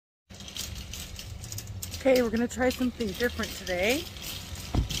Okay, we're gonna try something different today.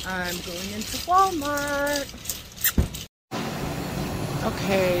 I'm going into Walmart.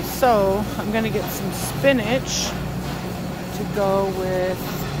 Okay, so I'm gonna get some spinach to go with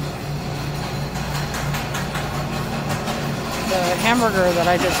the hamburger that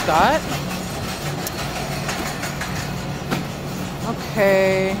I just got.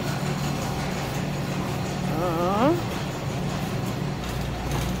 Okay.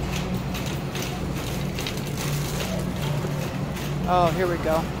 Oh, here we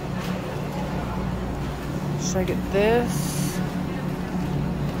go. Should I get this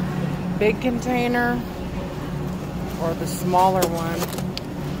big container or the smaller one?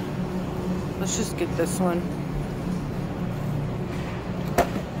 Let's just get this one.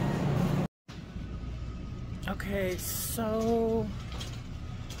 Okay, so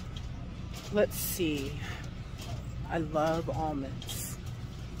let's see. I love almonds.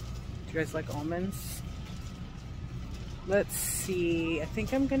 Do you guys like almonds? Let's see. I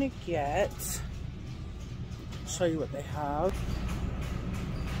think I'm gonna get, show you what they have.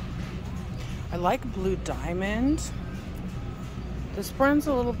 I like Blue Diamond. This brand's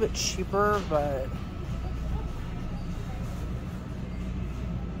a little bit cheaper, but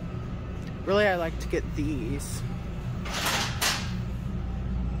really I like to get these.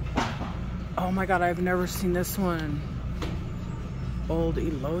 Oh my god, I've never seen this one. Old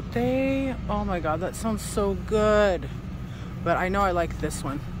elote. Oh my god, that sounds so good. But I know I like this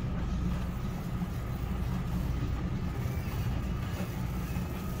one.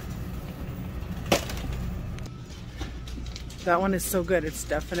 That one is so good. It's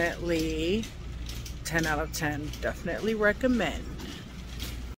definitely 10 out of 10. Definitely recommend.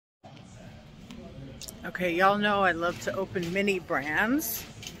 Okay, y'all know I love to open mini brands.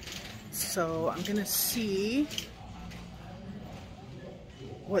 So I'm gonna see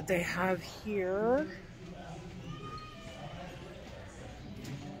what they have here.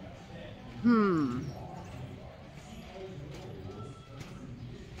 They'll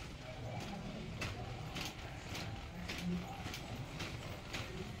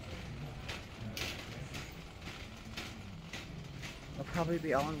probably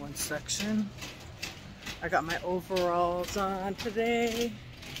be all in one section. I got my overalls on today.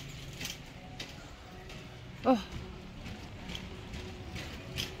 Oh.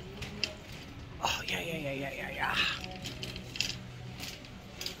 Oh, yeah.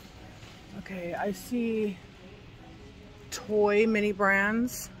 Okay, I see toy mini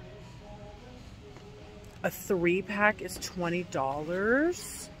brands. A 3-pack is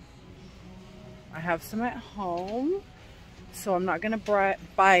 $20. I have some at home, so I'm not gonna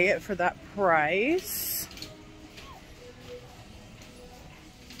buy it for that price.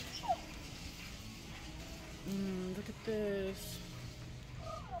 Look at this.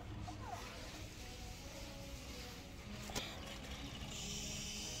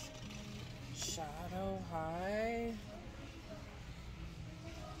 Shadow High.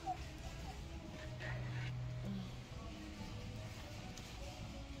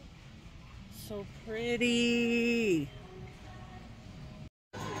 So pretty.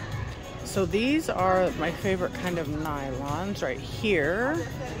 So these are my favorite kind of nylons right here.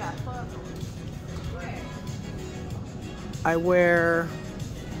 I wear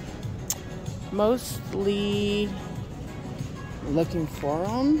mostly, looking for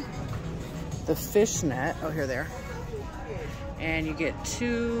them, the fishnet. Oh, here they are. And you get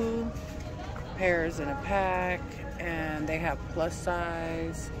 2 pairs in a pack, and they have plus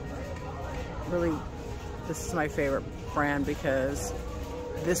size. Really, this is my favorite brand because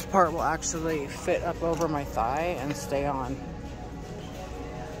this part will actually fit up over my thigh and stay on.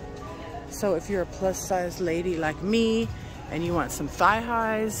 So if you're a plus size lady like me and you want some thigh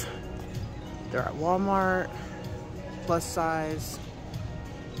highs, they're at Walmart, plus size.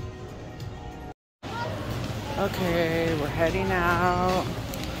 Okay, we're heading out.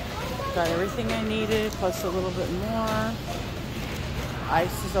 Got everything I needed, plus a little bit more.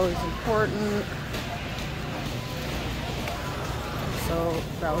 Ice is always important. So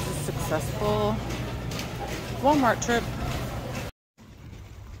that was a successful Walmart trip.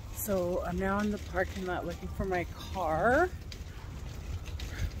 So I'm now in the parking lot looking for my car.